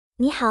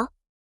你好，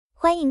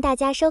欢迎大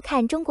家收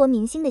看中国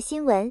明星的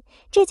新闻，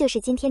这就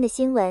是今天的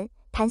新闻。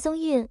谭松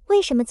韵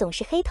为什么总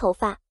是黑头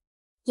发？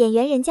演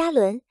员任嘉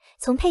伦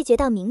从配角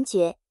到名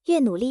角，越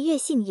努力越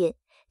幸运。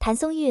谭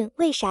松韵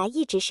为啥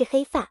一直是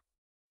黑发？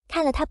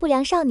看了她不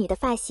良少女的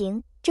发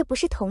型，这不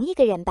是同一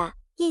个人吧？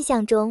印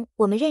象中，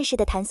我们认识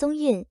的谭松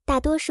韵大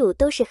多数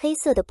都是黑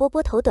色的波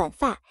波头短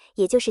发，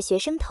也就是学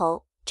生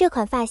头。这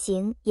款发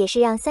型也是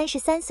让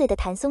33岁的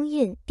谭松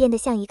韵变得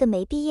像一个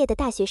没毕业的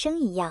大学生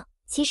一样。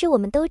其实我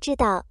们都知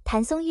道，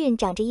谭松韵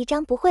长着一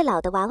张不会老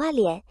的娃娃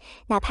脸，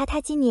哪怕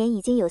她今年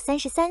已经有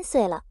33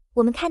岁了，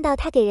我们看到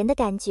她给人的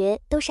感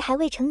觉都是还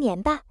未成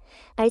年吧，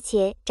而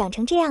且长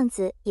成这样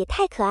子也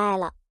太可爱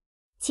了。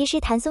其实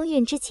谭松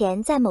韵之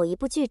前在某一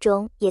部剧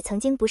中也曾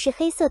经不是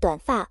黑色短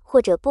发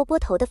或者波波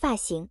头的发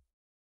型，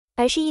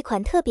而是一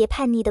款特别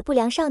叛逆的不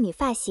良少女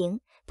发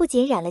型，不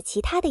仅染了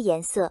其他的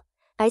颜色，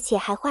而且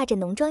还画着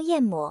浓妆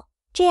艳抹。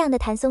这样的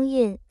谭松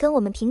韵跟我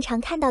们平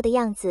常看到的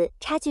样子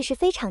差距是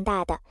非常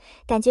大的，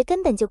感觉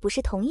根本就不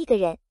是同一个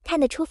人。看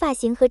得出发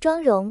型和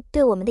妆容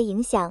对我们的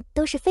影响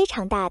都是非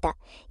常大的，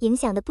影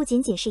响的不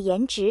仅仅是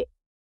颜值。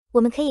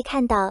我们可以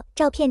看到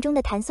照片中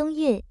的谭松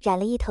韵染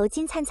了一头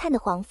金灿灿的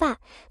黄发，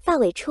发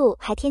尾处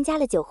还添加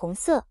了酒红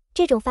色，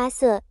这种发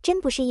色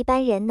真不是一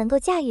般人能够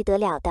驾驭得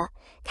了的，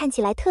看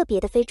起来特别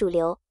的非主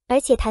流。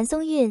而且谭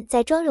松韵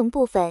在妆容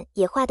部分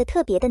也画得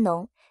特别的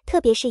浓，特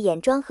别是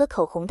眼妆和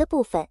口红的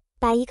部分，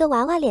把一个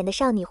娃娃脸的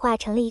少女画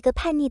成了一个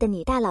叛逆的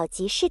女大佬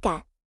即视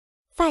感。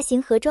发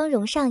型和妆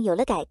容上有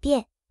了改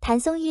变，谭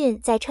松韵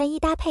在穿衣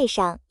搭配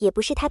上也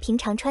不是她平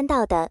常穿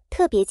到的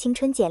特别青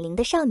春减龄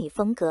的少女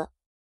风格。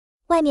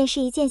外面是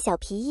一件小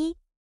皮衣，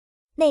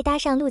内搭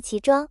上露脐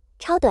装、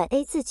超短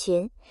A 字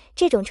裙，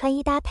这种穿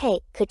衣搭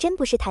配可真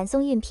不是谭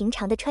松韵平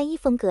常的穿衣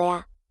风格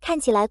呀，看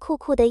起来酷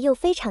酷的又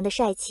非常的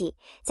帅气，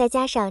再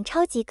加上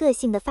超级个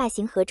性的发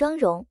型和妆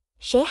容，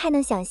谁还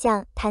能想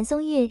象谭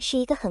松韵是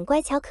一个很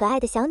乖巧可爱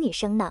的小女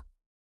生呢？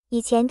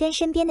以前跟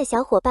身边的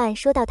小伙伴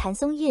说到谭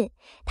松韵，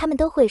他们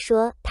都会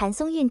说谭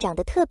松韵长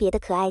得特别的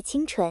可爱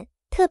清纯，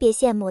特别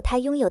羡慕她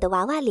拥有的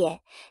娃娃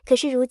脸。可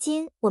是如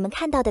今我们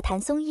看到的谭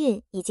松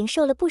韵已经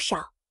瘦了不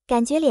少，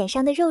感觉脸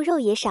上的肉肉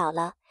也少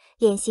了，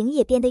脸型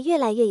也变得越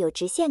来越有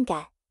直线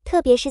感。特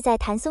别是在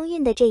谭松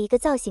韵的这一个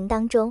造型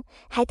当中，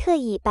还特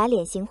意把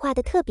脸型画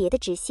得特别的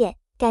直线，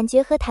感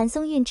觉和谭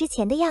松韵之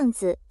前的样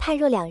子判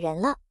若两人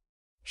了。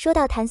说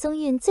到谭松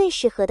韵最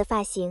适合的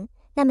发型，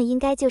那么应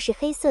该就是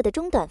黑色的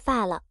中短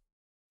发了。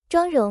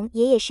妆容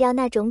也是要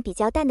那种比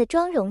较淡的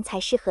妆容才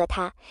适合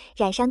她，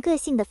染上个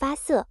性的发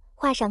色，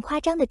画上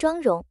夸张的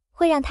妆容，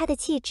会让她的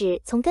气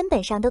质从根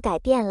本上都改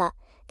变了，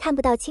看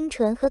不到清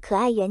纯和可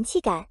爱元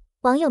气感。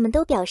网友们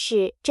都表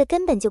示这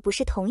根本就不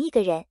是同一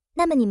个人。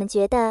那么你们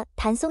觉得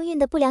谭松韵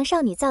的不良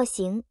少女造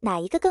型哪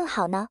一个更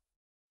好呢？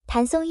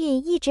谭松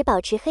韵一直保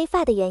持黑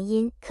发的原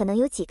因可能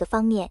有几个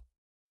方面。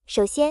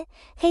首先，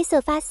黑色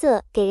发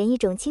色给人一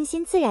种清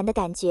新自然的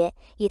感觉，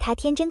与她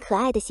天真可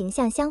爱的形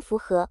象相符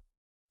合。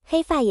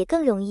黑发也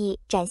更容易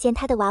展现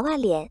她的娃娃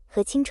脸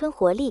和青春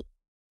活力。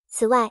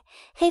此外，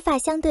黑发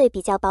相对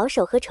比较保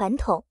守和传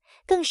统，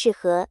更适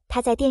合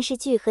她在电视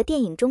剧和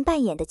电影中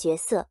扮演的角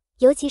色，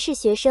尤其是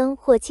学生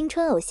或青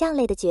春偶像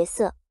类的角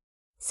色。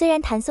虽然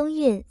谭松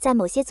韵在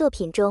某些作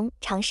品中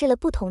尝试了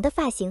不同的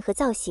发型和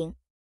造型，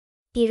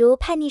比如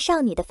叛逆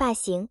少女的发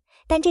型，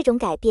但这种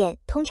改变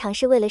通常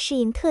是为了适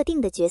应特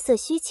定的角色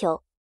需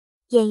求。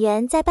演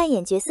员在扮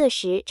演角色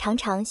时，常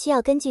常需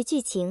要根据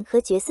剧情和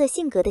角色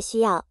性格的需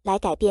要来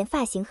改变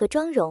发型和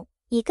妆容，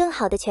以更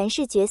好地诠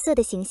释角色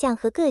的形象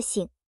和个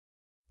性。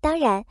当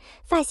然，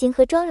发型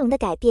和妆容的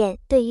改变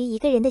对于一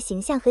个人的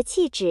形象和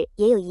气质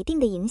也有一定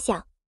的影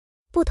响。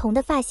不同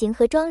的发型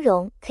和妆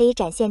容可以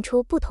展现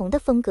出不同的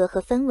风格和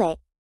氛围。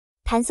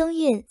谭松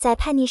韵在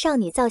叛逆少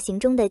女造型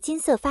中的金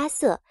色发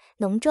色、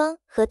浓妆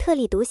和特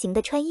立独行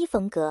的穿衣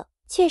风格，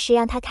确实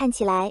让她看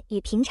起来与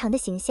平常的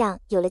形象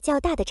有了较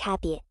大的差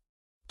别。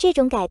这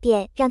种改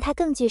变让她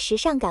更具时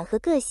尚感和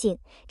个性，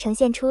呈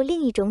现出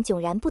另一种迥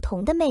然不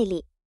同的魅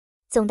力。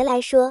总的来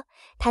说，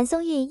谭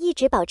松韵一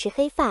直保持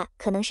黑发，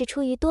可能是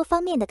出于多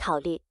方面的考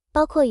虑，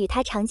包括与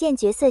她常见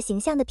角色形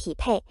象的匹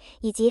配，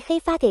以及黑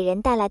发给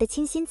人带来的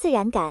清新自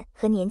然感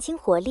和年轻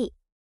活力。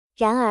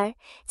然而，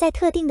在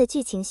特定的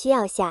剧情需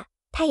要下，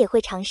她也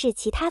会尝试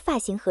其他发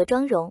型和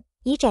妆容，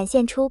以展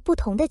现出不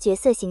同的角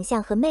色形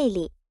象和魅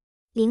力。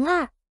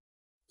02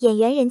演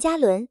员任嘉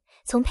伦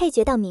从配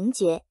角到名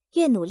角，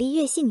越努力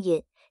越幸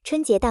运。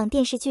春节档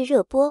电视剧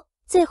热播，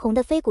最红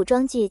的非古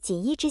装剧《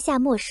锦衣之下》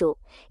莫属。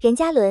任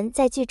嘉伦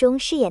在剧中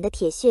饰演的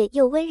铁血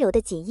又温柔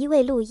的锦衣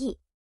卫陆毅。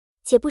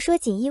且不说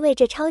锦衣卫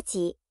这超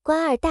级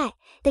官二代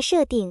的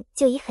设定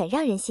就已很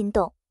让人心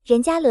动，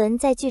任嘉伦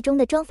在剧中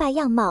的妆发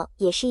样貌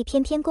也是一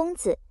翩翩公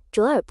子，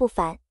卓尔不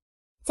凡。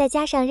再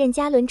加上任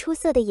嘉伦出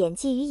色的演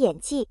技与演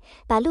技，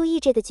把陆毅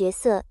这个角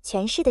色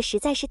诠释的实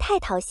在是太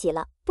讨喜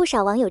了。不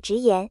少网友直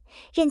言，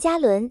任嘉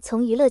伦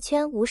从娱乐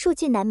圈无数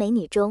俊男美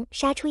女中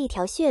杀出一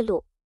条血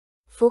路，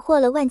俘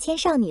获了万千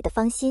少女的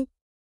芳心。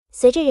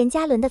随着任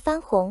嘉伦的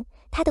翻红，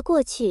他的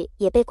过去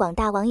也被广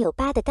大网友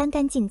扒得干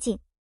干净净。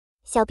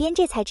小编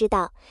这才知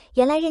道，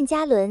原来任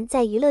嘉伦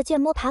在娱乐圈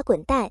摸爬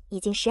滚蛋已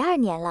经12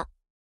年了。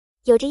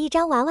有着一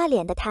张娃娃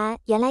脸的他，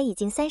原来已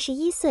经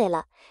31岁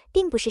了，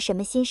并不是什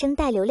么新生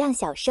代流量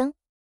小生。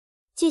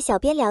据小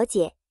编了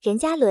解，任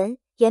嘉伦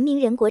原名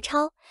任国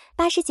超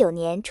，89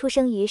年出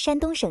生于山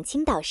东省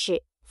青岛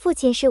市，父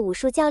亲是武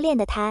术教练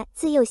的他，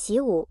自幼习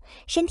武，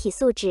身体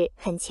素质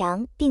很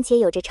强，并且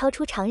有着超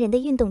出常人的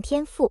运动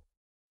天赋。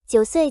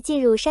9岁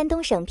进入山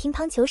东省乒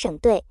乓球省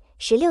队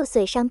，16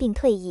岁伤病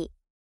退役。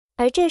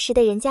而这时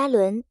的任嘉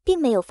伦并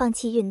没有放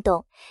弃运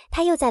动，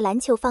他又在篮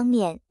球方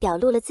面表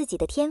露了自己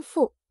的天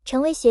赋，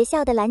成为学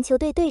校的篮球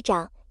队队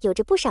长，有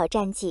着不少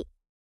战绩。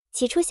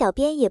起初小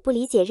编也不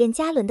理解任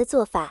嘉伦的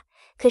做法，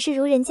可是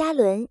任嘉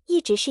伦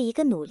一直是一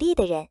个努力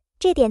的人，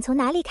这点从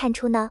哪里看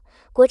出呢？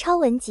国超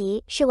文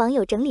集是网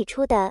友整理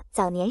出的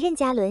早年任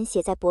嘉伦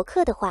写在博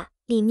客的话，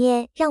里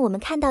面让我们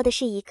看到的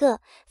是一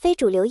个非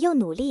主流又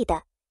努力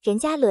的任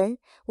嘉伦，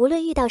无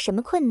论遇到什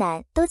么困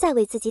难都在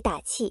为自己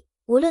打气，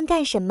无论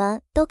干什么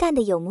都干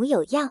得有模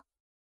有样，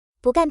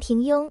不干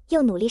平庸，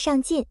又努力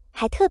上进，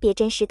还特别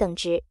真实耿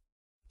直。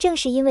正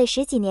是因为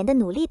10几年的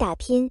努力打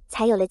拼，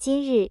才有了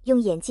今日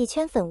用演技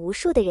圈粉无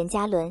数的任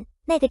嘉伦，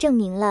那个证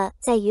明了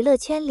在娱乐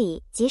圈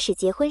里即使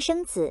结婚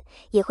生子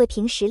也会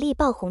凭实力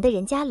爆红的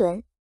任嘉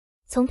伦。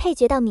从配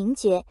角到名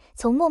角，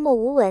从默默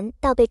无闻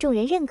到被众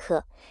人认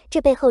可，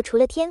这背后除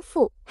了天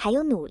赋还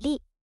有努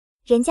力。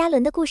任嘉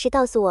伦的故事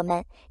告诉我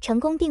们，成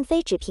功并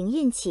非只凭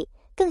运气，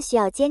更需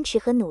要坚持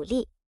和努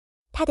力。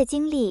他的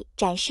经历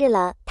展示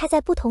了他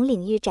在不同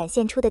领域展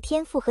现出的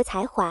天赋和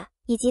才华，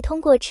以及通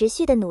过持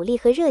续的努力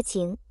和热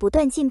情不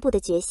断进步的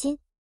决心。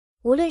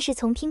无论是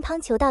从乒乓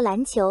球到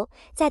篮球，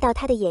再到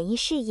他的演艺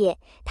事业，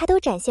他都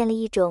展现了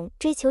一种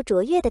追求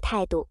卓越的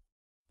态度。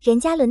任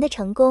嘉伦的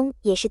成功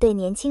也是对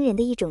年轻人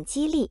的一种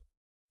激励。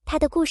他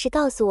的故事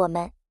告诉我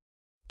们，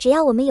只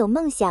要我们有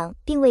梦想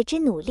并为之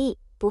努力，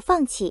不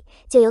放弃，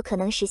就有可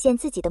能实现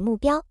自己的目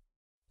标。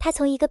他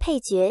从一个配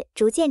角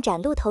逐渐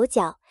崭露头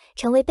角，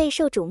成为备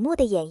受瞩目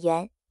的演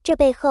员，这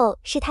背后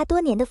是他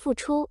多年的付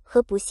出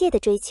和不懈的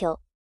追求。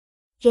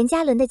任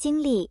嘉伦的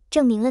经历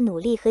证明了努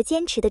力和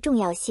坚持的重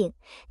要性，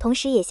同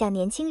时也向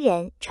年轻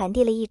人传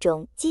递了一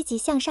种积极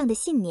向上的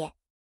信念。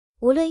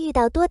无论遇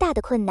到多大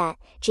的困难，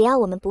只要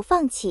我们不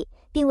放弃，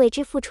并为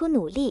之付出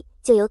努力，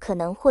就有可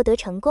能获得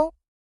成功。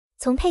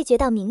从配角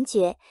到名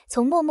角，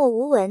从默默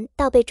无闻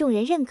到被众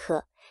人认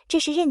可，这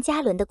是任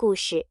嘉伦的故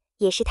事，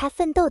也是他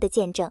奋斗的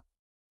见证。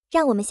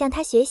让我们向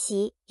他学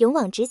习，勇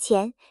往直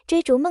前，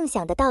追逐梦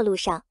想的道路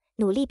上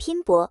努力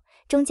拼搏，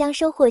终将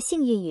收获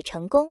幸运与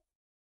成功。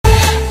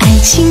爱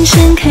情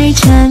盛开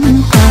成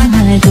花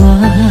朵，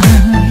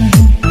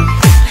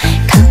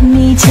靠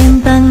你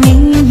肩膀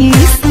一一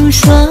诉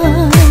说，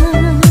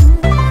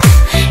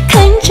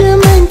看着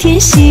满天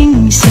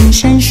星星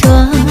闪烁，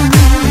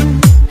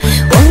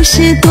我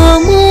是多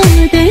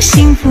么的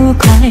幸福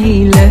快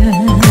乐。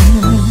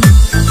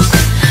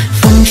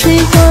风吹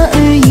花儿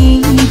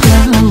一凋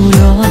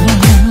落，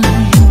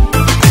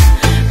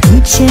不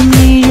见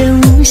一人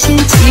无限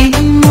寂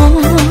寞，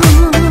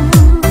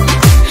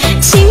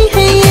漆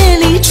黑夜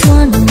里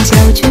窗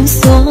角蜷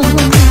缩，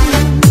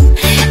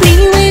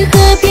你为何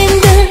变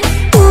得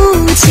无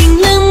情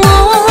冷漠？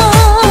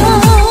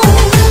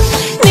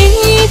你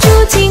已住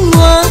进我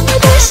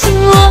的心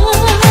窝，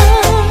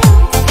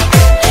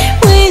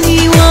为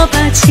我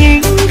把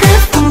情歌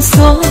封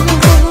锁，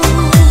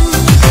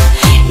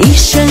一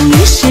生一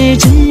世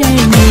只爱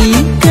你一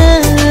个，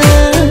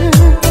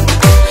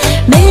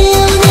没有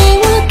你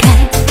我该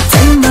怎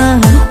么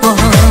活？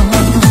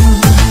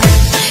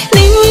你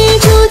已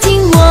住进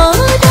我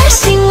的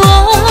心窝，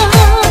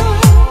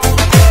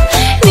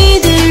你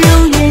的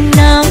容颜脑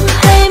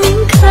海铭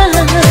刻，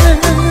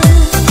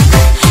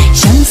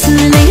相思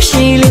泪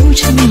水流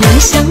成两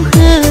相和。